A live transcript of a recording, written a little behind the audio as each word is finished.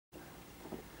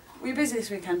Were you busy this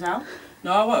weekend, Al?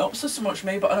 No, I wasn't up to so much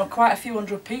me, but I know quite a few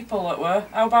hundred people that were.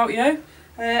 How about you?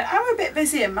 I was a bit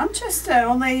busy in Manchester,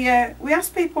 only we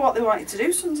asked people what they wanted to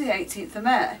do Sunday 18th of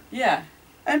May. Yeah.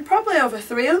 And probably over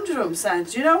 300 of them said,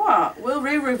 do you know what, we'll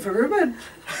rerun for Reuben.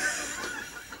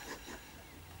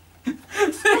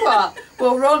 What?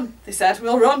 We'll run, they said,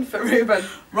 we'll run for Reuben.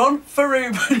 Run for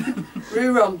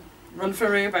Reuben. Run for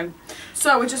Reuben.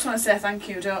 So we just want to say thank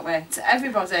you, don't we, to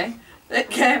everybody that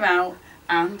came out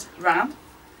and ran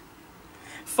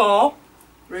For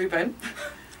Reuben,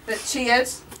 that cheered,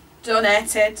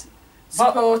 donated,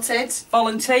 supported,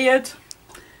 volunteered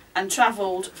and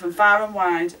travelled from far and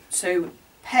wide to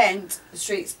paint the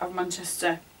streets of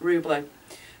Manchester Rue Blue.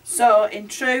 So in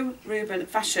true Reuben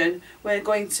fashion, we're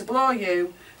going to blow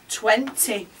you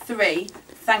 23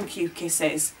 thank you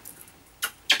kisses.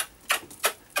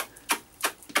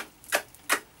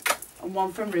 And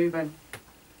one from Reuben.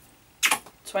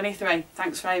 23.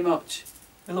 Thanks very much.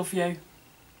 We love you.